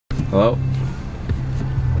Hello?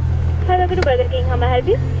 Hi, welcome to Burger King. How may I help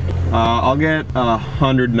you? I'll get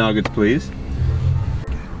 100 nuggets, please.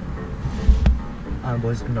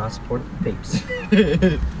 Boys do not support vapes.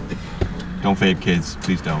 Don't vape, kids.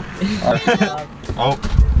 Please don't. Oh.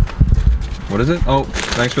 What is it? Oh,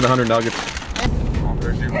 thanks for the 100 nuggets. Oh,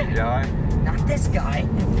 there's your guy. Not this guy.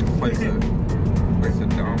 Place it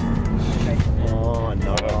down. Oh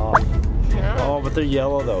no. Oh, but they're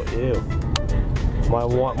yellow though. Ew. My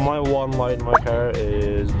one light in my car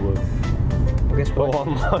is blue. Guess what?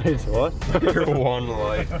 One light. What? Your one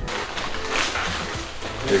light.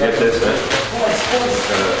 You get this, man.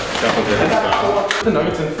 Couple different styles. The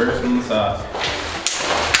nuggets in first and the sauce.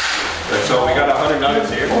 So we got 100 nuggets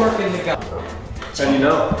here. Fork in the gun. How do you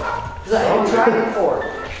know? Because I am trying for.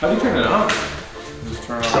 How do you turn it on? Just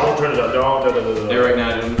turn it on. Don't turn it on. Don't. Yeah, right now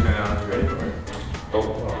I didn't turn it on. It's ready for it.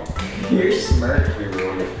 Oh. You're smart. We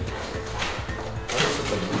ruined it.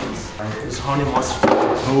 This honey mustard.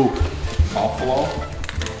 Buffalo.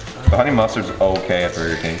 The honey mustard's okay at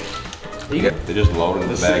Burger King. They just load it in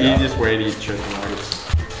the This is the bag. easiest way to eat chicken nuggets.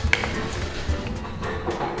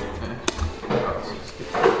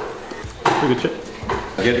 Pretty good chip.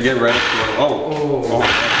 Get ready for oh.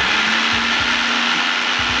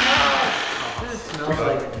 It smells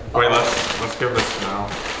like. Wait, let's give it a smell.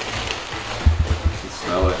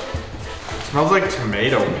 Smell it. It smells like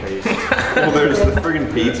tomato paste. Well, there's the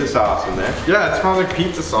friggin' pizza sauce in there. Yeah, it smells like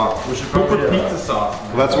pizza sauce. We should put pizza sauce in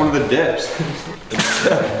there. Well, that's one of the dips.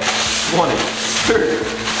 20, 30,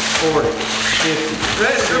 40, 50,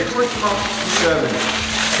 7,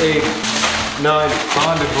 8, 9,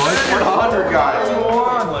 100, boys. 100, guys. Come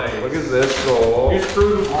on, like. Look at this goal. You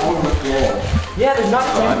screwed the ball in the floor. Yeah, there's not a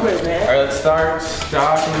template, man. Alright, let's start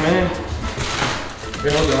stocking them in.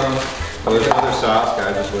 Okay, hold on. Oh, there's another sauce,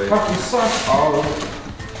 guys. Just wait. Fucking sauce all over.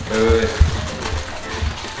 Wait.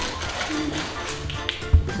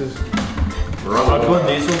 This is. I'll put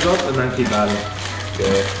these ones up and then keep adding.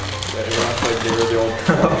 Okay.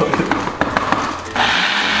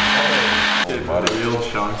 Real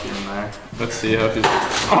chunky in there. Let's see how she's.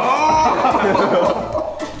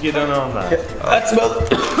 Get in on that. That smells.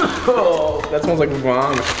 Oh, that smells like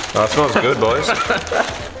vomit. Oh, that smells good, boys.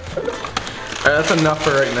 Alright, that's enough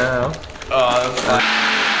for right now. That's fine.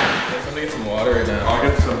 I'm gonna get some water right now. I'll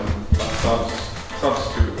get some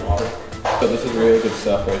substitute water. So this is really good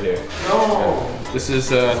stuff right here. No. This is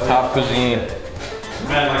top cuisine.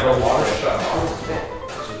 Man, like a water shot.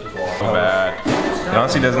 So bad. It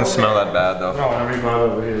honestly doesn't smell that bad though. No, everybody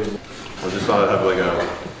over here. I just thought I'd have like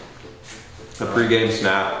a pre-game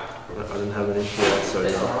snap. I didn't have any shit, so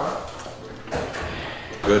you know.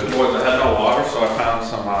 Good. Boys, I had no water, so I found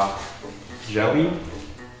some jelly.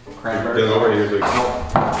 Cranberry. Get over here, please.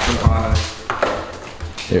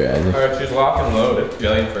 Alright, she's locked and loaded.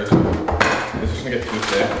 Jelly in first. This is gonna get too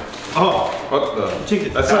thick. Oh, what the?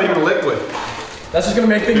 That's not even liquid. That's just gonna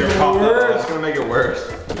make things worse. That's gonna make it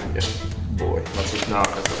worse. Boy, that's just not.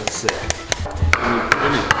 That's sick.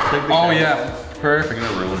 Oh yeah, perfect. I'm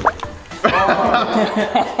gonna ruin it.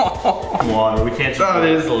 Water. We can't just. That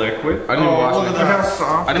is liquid. I didn't even wash my hands.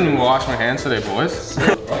 I didn't even wash my hands today, boys.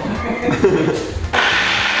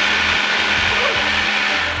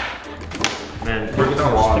 Man, Bring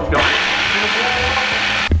some water. keep going.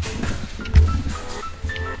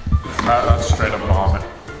 That's straight up vomit.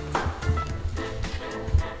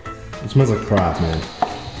 It smells like crap, man.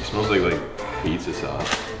 It smells like pizza sauce.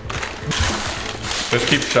 Just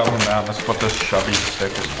keep shoving down. That's what this shovey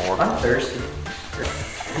stick is for. I'm thirsty.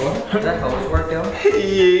 What? Did that hose work out?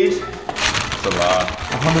 It's a lot.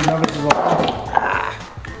 100 nuggets is all.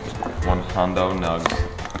 100 nugs.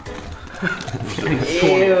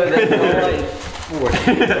 Ew, that's only 40.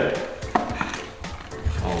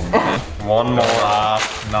 Oh man. One more last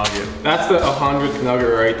nugget. That's the 100th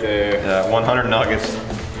nugget right there. Yeah, 100 nuggets.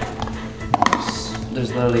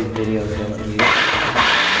 There's literally videos of it.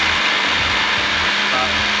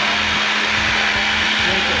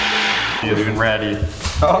 Even ready.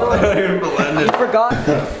 Oh, they're not even blended. You forgot.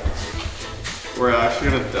 We're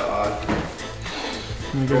actually gonna die.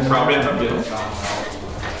 We'll probably end up getting some out.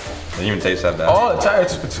 Doesn't even taste that bad. Oh,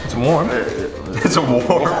 it's warm. It's a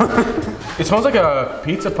warm. It smells like a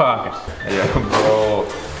pizza pocket. Yeah, bro.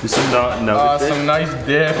 Some nuggets. Some nice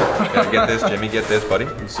dip. Yeah, get this, Jimmy. Get this, buddy.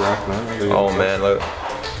 Exactly. Oh man, look.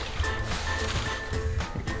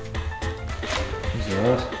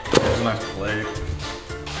 There's a nice plate.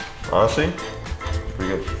 Honestly, pretty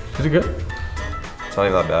good. Is it good? It's not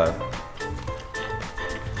even that bad.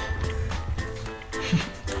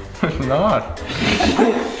 It's not.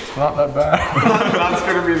 It's not that bad. That's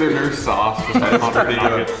gonna be the new sauce. Just 100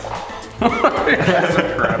 nuggets. That's a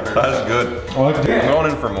crapper. That's good. I'm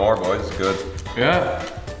going in for more, boys. It's good. Yeah.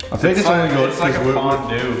 I think it's only good It's like a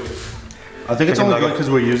fondue. I think it's Chicken only good nugget. because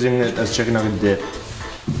we're using it as chicken nugget dip.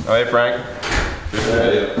 Oh, hey, Frank.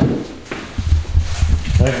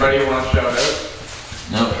 Anybody want to shout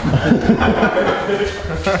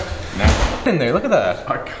out? In there, look at that.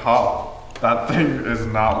 A cup. That thing is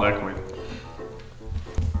not liquid.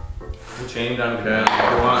 Chained on cat.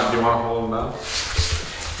 Do you want to hold them up?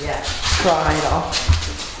 Yeah. Try it off.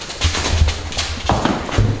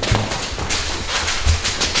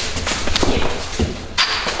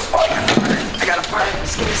 I got a fire.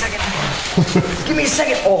 Just give me a second. Just give me a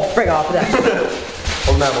second. Oh, frig off of that.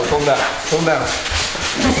 Hold down, boys. Hold down. Hold down.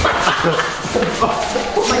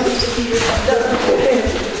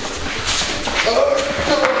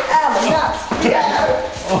 Ah, my nuts. Yeah.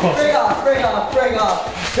 Frig off, frig off, frig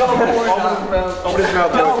off. Don't pour it up. Open his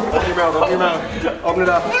mouth, boys. Open your mouth. Open your mouth. Open it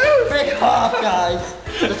up. Frig off, guys.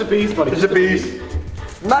 It's a beast, buddy. It's a beast.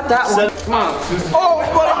 Not that one. Come on. Oh,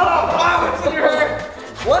 it's in your hair.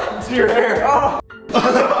 What? It's your hair. Oh.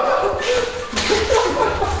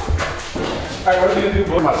 Alright, what are we gonna do?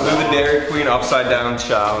 Do the Dairy Queen upside down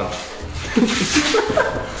challenge.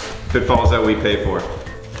 If it falls out, we pay for it.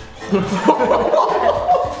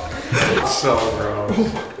 It's so gross.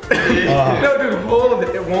 No, dude, hold it.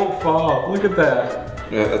 It won't fall. Look at that.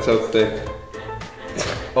 Yeah, that's how thick.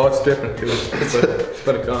 Oh, it's dripping too.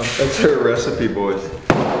 Let it go. That's her recipe, boys.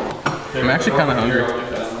 I'm actually kind of hungry.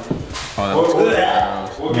 Oh, that looks good.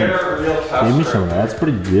 We'll get her a real test. Give me some of that. That's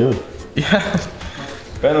pretty good. Yeah.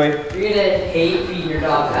 Bentley. You're gonna hate feeding your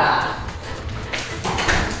dog that.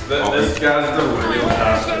 This guy's the real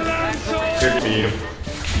tester. Here, feed him.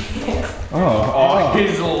 Oh,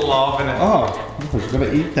 He's loving it. oh, I was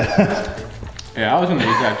gonna eat that. Yeah, I was gonna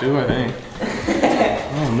eat that too, I think.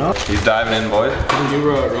 Oh no. He's diving in, boys. Can you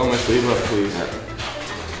roll my sleeve up, please?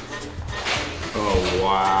 Oh,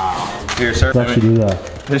 wow. Here, sir. Let's actually do that.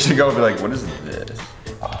 They should go and be like, what is this?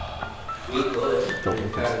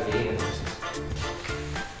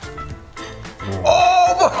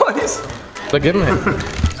 Oh, boys! Look, give him it.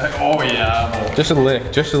 Oh, yeah. Just a lick,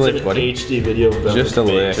 buddy. HD video of them. Just a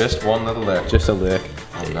lick. Just one little lick. Just a lick.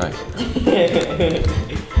 Oh, nice.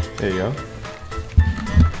 There you go.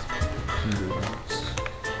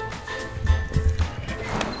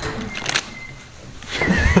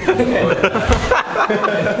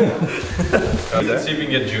 Let's see if we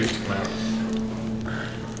can get juice to come out.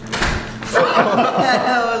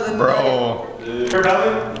 Bro. Here,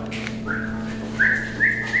 Valley.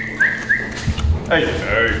 Hey,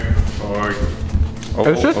 hey. Oh,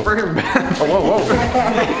 It's just freaking bad. Oh, whoa, whoa.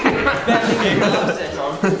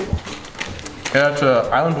 Yeah, it's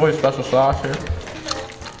Island Boyz special sauce here. Do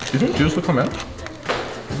you think juice will come out?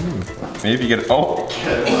 Maybe if you get it. Oh.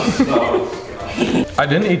 I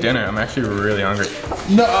didn't eat dinner. I'm actually really hungry.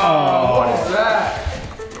 No. What is that?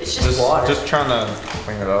 It's just water. Just trying to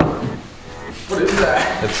clean it up. What is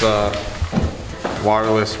that? It's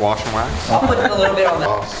waterless wash and wax. I'll put a little bit on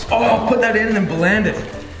that. Oh, put that in and blend it.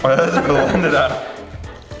 Oh, that's blended up.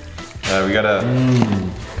 We gotta.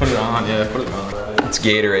 Put it on, yeah, put it on. It's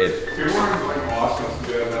Gatorade. If you're wearing like wash must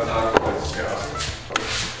do it, that's not quite disgusting.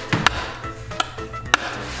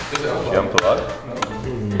 You haven't put up?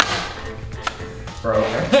 Bro,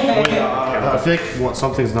 I think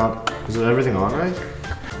something's not. Is everything on right?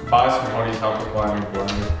 buy some hoodies, help with buying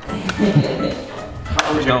blender.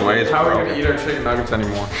 There's no way it's How are we broken. gonna eat our chicken nuggets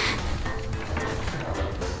anymore?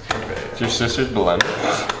 It's your sister's blender.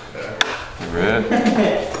 Red.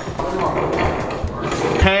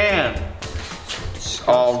 Pan!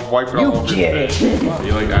 Oh, wipe it all over your face. Are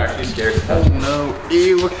you like actually scared to touch it? No.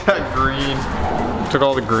 Ew, look at that green. Took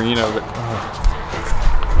all the green out of it.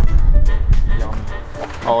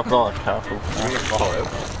 Oh, look at all that castle. You need to fall out.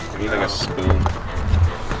 You need like a spoon.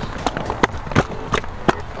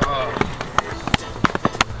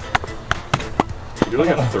 You're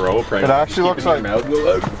like a throw up right It now. actually looks like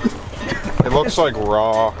it looks like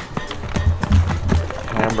raw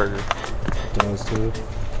hamburger. It does too.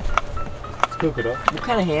 Let's cook it up. What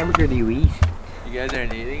kind of hamburger do you eat? You guys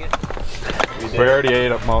aren't eating it? We already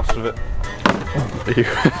ate up most of it.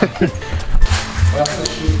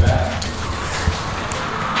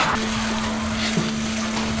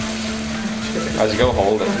 How's it go?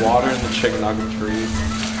 Hold it. Water in the chicken nugget tree.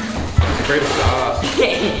 It's great sauce.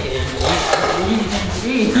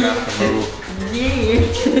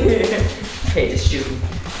 Hey, just shoot.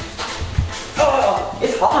 Oh,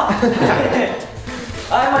 it's hot.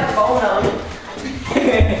 I have my phone on.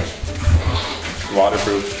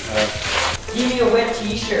 Waterproof. Give me a wet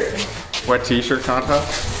t-shirt. Wet t-shirt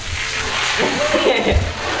contest?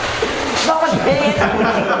 not my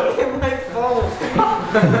pen. In my phone.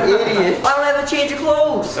 Idiot. I don't have a change of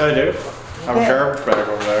clothes. I do. I have a garbage bag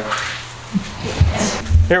over there.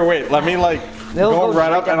 Here, wait. Let me like go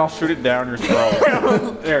right up and I'll shoot it down your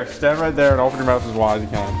throat. There, stand right there and open your mouth as wide as you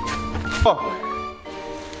can. Oh.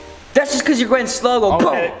 That's just because you're going slow. Go,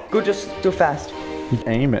 Okay. go, just do fast.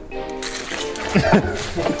 Aim it.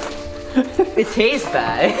 It tastes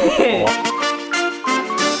bad.